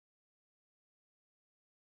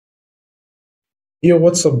Yo,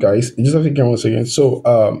 what's up, guys? It's just again once again.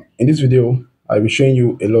 In this video, I'll be showing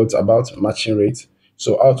you a lot about matching rate.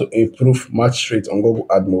 So, how to improve match rate on Google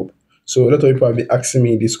Admob. So, a lot of people have been asking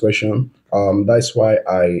me this question. That's why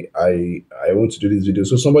I want to do this video.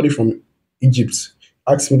 So, somebody from Egypt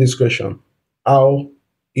asked me this question: how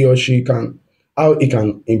he or she can how he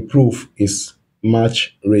can improve his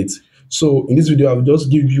match rate. So, in this video, I'll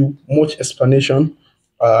just give you much explanation.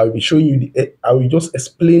 I'll be showing you I will just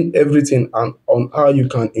explain everything on how you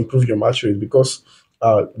can improve your match rate because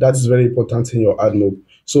that is very important in your ad mob.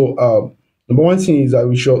 Number one thing is that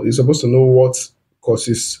you're supposed to know what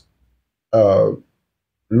causes uh,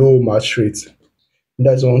 low match rate.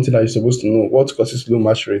 That's one thing that you're supposed to know. What causes low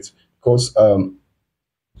match rate? Because low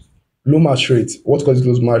match rate. What causes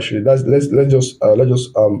low match rate? Let's just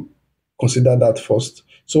consider that first.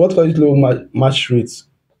 So what causes low match rate?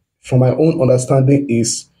 From my own understanding,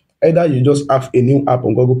 is either you just have a new app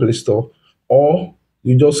on Google Play Store or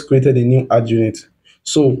you just created a new ad unit.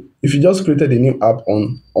 So if you just created a new app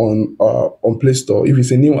on Play Store, if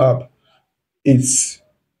it's a new app, it's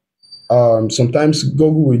sometimes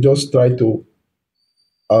Google will just try to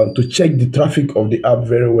check the traffic of the app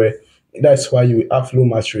very well. That's why you have low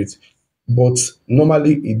match rate. But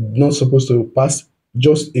normally, it's not supposed to pass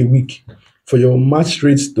just a week for your match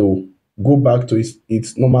rate to go back to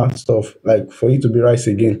its normal stuff, like for it to be right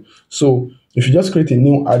again. So if you just create a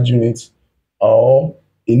new ad unit or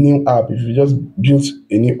a new app, if you just build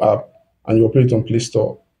a new app and you upload it on Play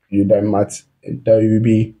Store, you that might there will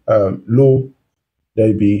be there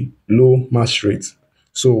will be low match rate.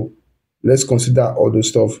 So let's consider all those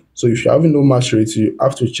stuff. So if you're having low match rate, you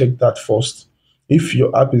have to check that first. If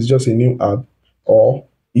your app is just a new app, or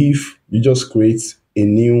if you just create a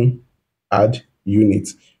new ad unit.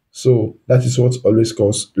 So that is what always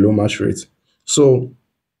causes low match rate. So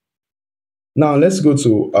now let's go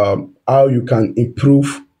to how you can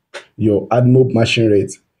improve your AdMob matching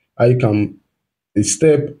rate. How you can a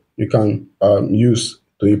step you can use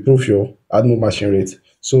to improve your AdMob matching rate.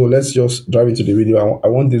 So let's just dive into the video. I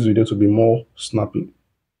want this video to be more snappy.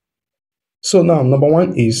 So now number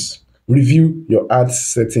one is review your ad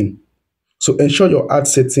setting. So ensure your ad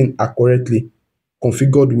setting are correctly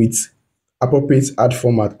configured with appropriate ad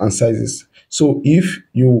format and sizes. So if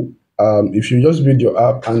you just build your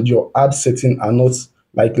app and your ad setting are not,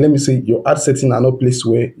 like, let me say your ad setting are not placed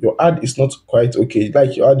where your ad is not quite okay,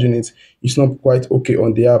 like your ad unit is not quite okay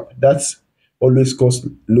on the app, that's always cause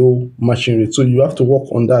low matching rate. So you have to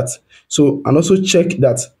work on that. So and also check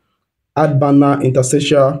that add banner,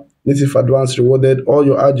 interstitial, native advanced, rewarded, all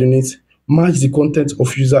your ad units match the content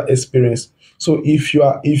of user experience. So if you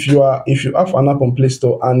have an app on Play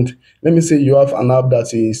Store and let me say you have an app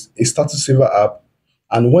that is a status saver app,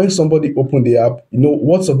 and when somebody open the app, you know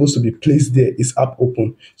what's supposed to be placed there is app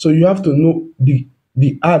open. So you have to know the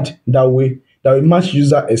ad that will match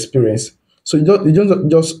user experience. So you don't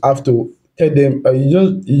just have to tell them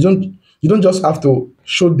you don't just have to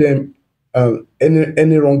show them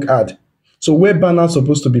any wrong ad. So where banner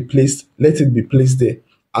supposed to be placed, let it be placed there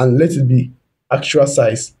and let it be actual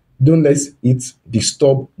size. Don't let it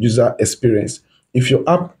disturb user experience. If your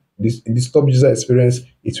app disturb user experience,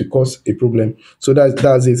 it will cause a problem. So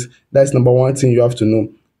that's it. That's number one thing you have to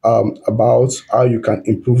know about how you can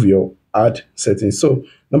improve your ad settings. So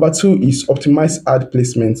number two is optimize ad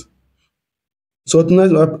placement. So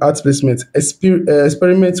optimize ad placement.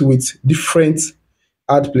 Experiment with different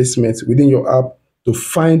ad placement within your app to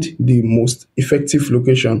find the most effective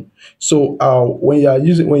location. So when you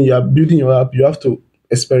are building your app, you have to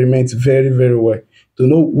experiment very well to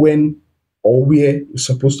know when or where you're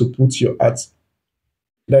supposed to put your ads.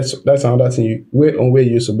 That's another thing. Where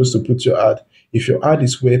you're supposed to put your ad. If your ad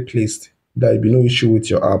is well placed, there will be no issue with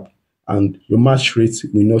your app, and your match rate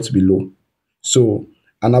will not be low. So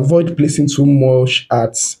and avoid placing too much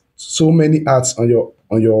ads, so many ads on your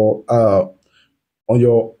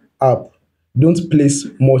app. Don't place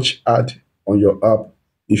much ad on your app.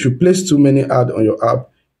 If you place too many ad on your app,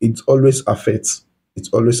 it always affects. It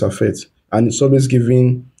always affects, and it's always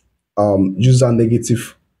giving user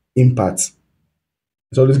negative impact.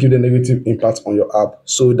 It's always giving a negative impact on your app.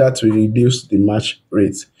 So that will reduce the match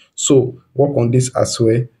rate. So work on this as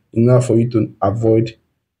well in order for you to avoid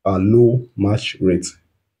a low match rate.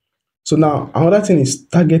 So now another thing is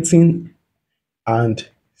targeting and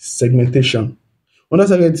segmentation. Under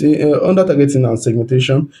targeting and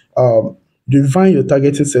segmentation, define your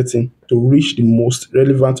targeting setting to reach the most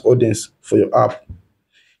relevant audience for your app.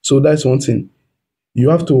 So that's one thing. You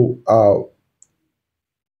have to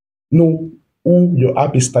know who your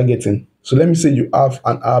app is targeting. So let me say you have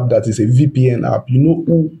an app that is a VPN app. You know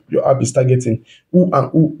who your app is targeting,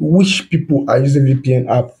 which people are using VPN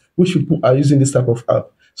app, which people are using this type of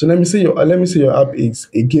app. So let me say your app is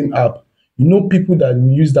a game app. You know people that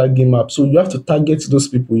will use that game app. So you have to target those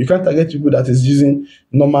people. You can't target people that is using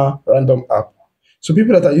normal random app. So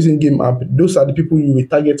people that are using game app, those are the people you will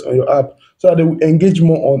target on your app so that they will engage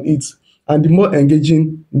more on it. And the more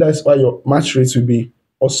engaging, that's why your match rate will be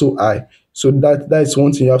also high. So that is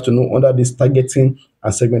one thing you have to know under this targeting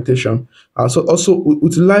and segmentation. And so also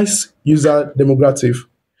utilize user demographic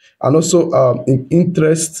and also in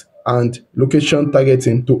interest and location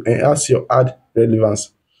targeting to enhance your ad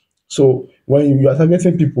relevance. So when you are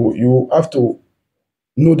targeting people, you have to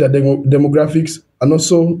know their demographics and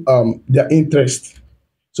also their interest.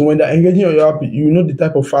 So when they're engaging on your app, you know the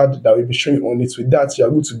type of ad that will be showing on it. With that, you are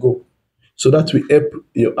good to go. So that will help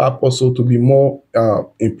your app also to be more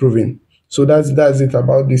improving. So that's it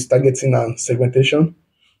about this targeting and segmentation.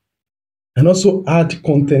 And also add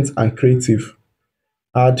content and creative.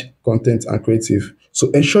 Add content and creative. So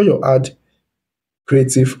ensure your ad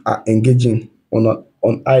creative are engaging on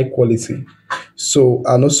high quality. So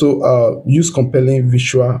and also use compelling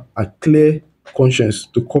visual and clear conscience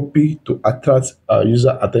to copy to attract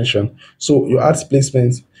user attention. So your ad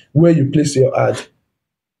placement, where you place your ad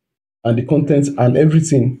and the content and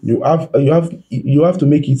everything, you have to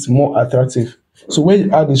make it more attractive. So where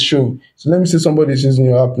the ad is showing, so let me say somebody is using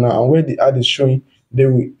your app now, and where the ad is showing,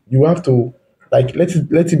 you have to like let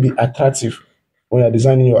it be attractive when you're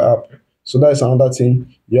designing your app. So that's another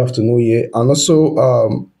thing you have to know here. And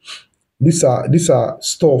also these are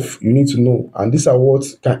stuff you need to know, and these are what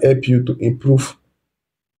can help you to improve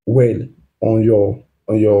well on your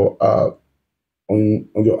app,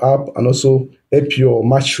 and also help your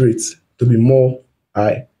match rate to be more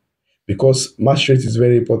high, because match rate is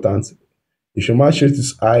very important. If your match rate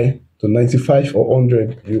is high to 95 or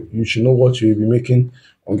 100, you should know what you will be making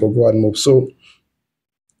on Google Admob. So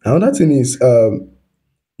another thing is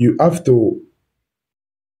you have to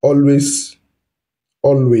always,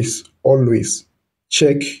 always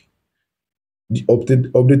check the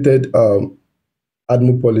updated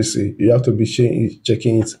Admin policy. You have to be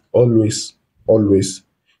checking it always, always.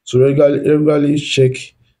 So regularly check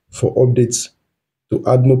for updates to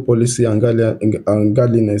Admin policy and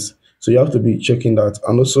godliness. So you have to be checking that,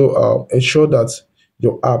 and also ensure that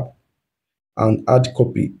your app and ad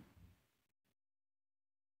copy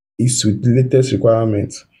is with the latest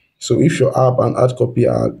requirements. So if your app and ad copy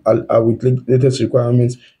are with latest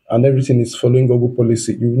requirements and everything is following Google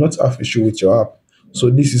policy, you will not have issue with your app. So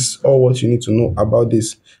this is all what you need to know about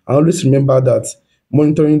this. And always remember that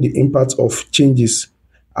monitoring the impact of changes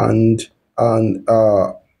and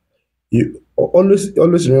you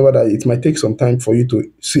always remember that it might take some time for you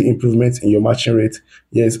to see improvements in your matching rate.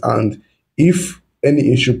 Yes, and if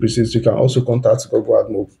any issue persists, you can also contact Google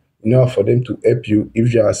Admob in order for them to help you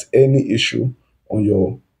if there's any issue on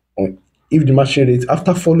your on if the matching rate,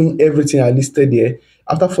 after following everything I listed there,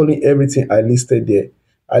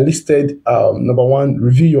 I listed number one,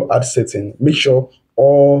 review your ad setting. Make sure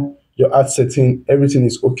all your ad setting, everything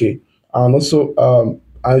is okay. And also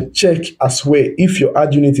I check as well if your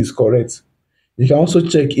ad unit is correct. You can also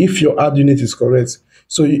check if your ad unit is correct.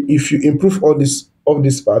 So if you improve all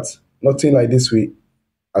these parts, nothing like this will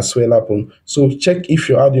as well happen. So check if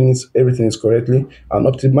your ad units everything is correctly, and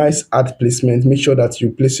optimize ad placement. Make sure that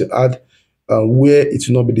you place your ad where it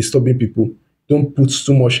will not be disturbing people. Don't put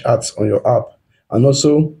too much ads on your app. And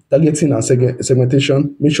also targeting and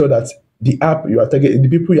segmentation. Make sure that the app you are targeting, the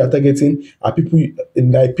people you are targeting are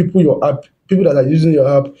people your app, people that are using your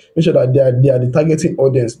app. Make sure that they are the targeting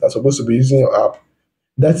audience that's supposed to be using your app.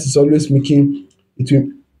 That is always making it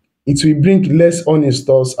will it will bring less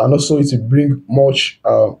uninstalls, and also it will bring much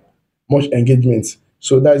engagement.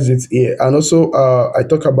 So that's it here. And also I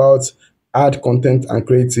talk about ad content and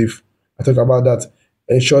creative. I talk about that.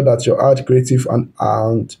 Ensure that your ad creative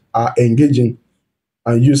and are engaging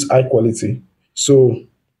and use high quality. So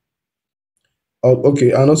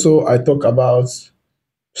okay, and also I talk about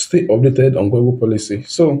stay updated on Google policy.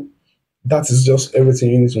 So that is just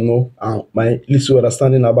everything you need to know and my little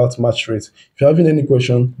understanding about match rate. If you're having any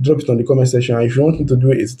question, drop it on the comment section. And if you want me to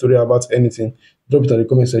do a tutorial about anything, drop it on the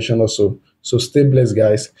comment section also. So stay blessed,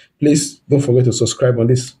 guys. Please don't forget to subscribe on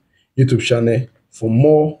this YouTube channel for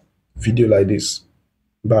more video like this.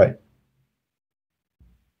 Bye.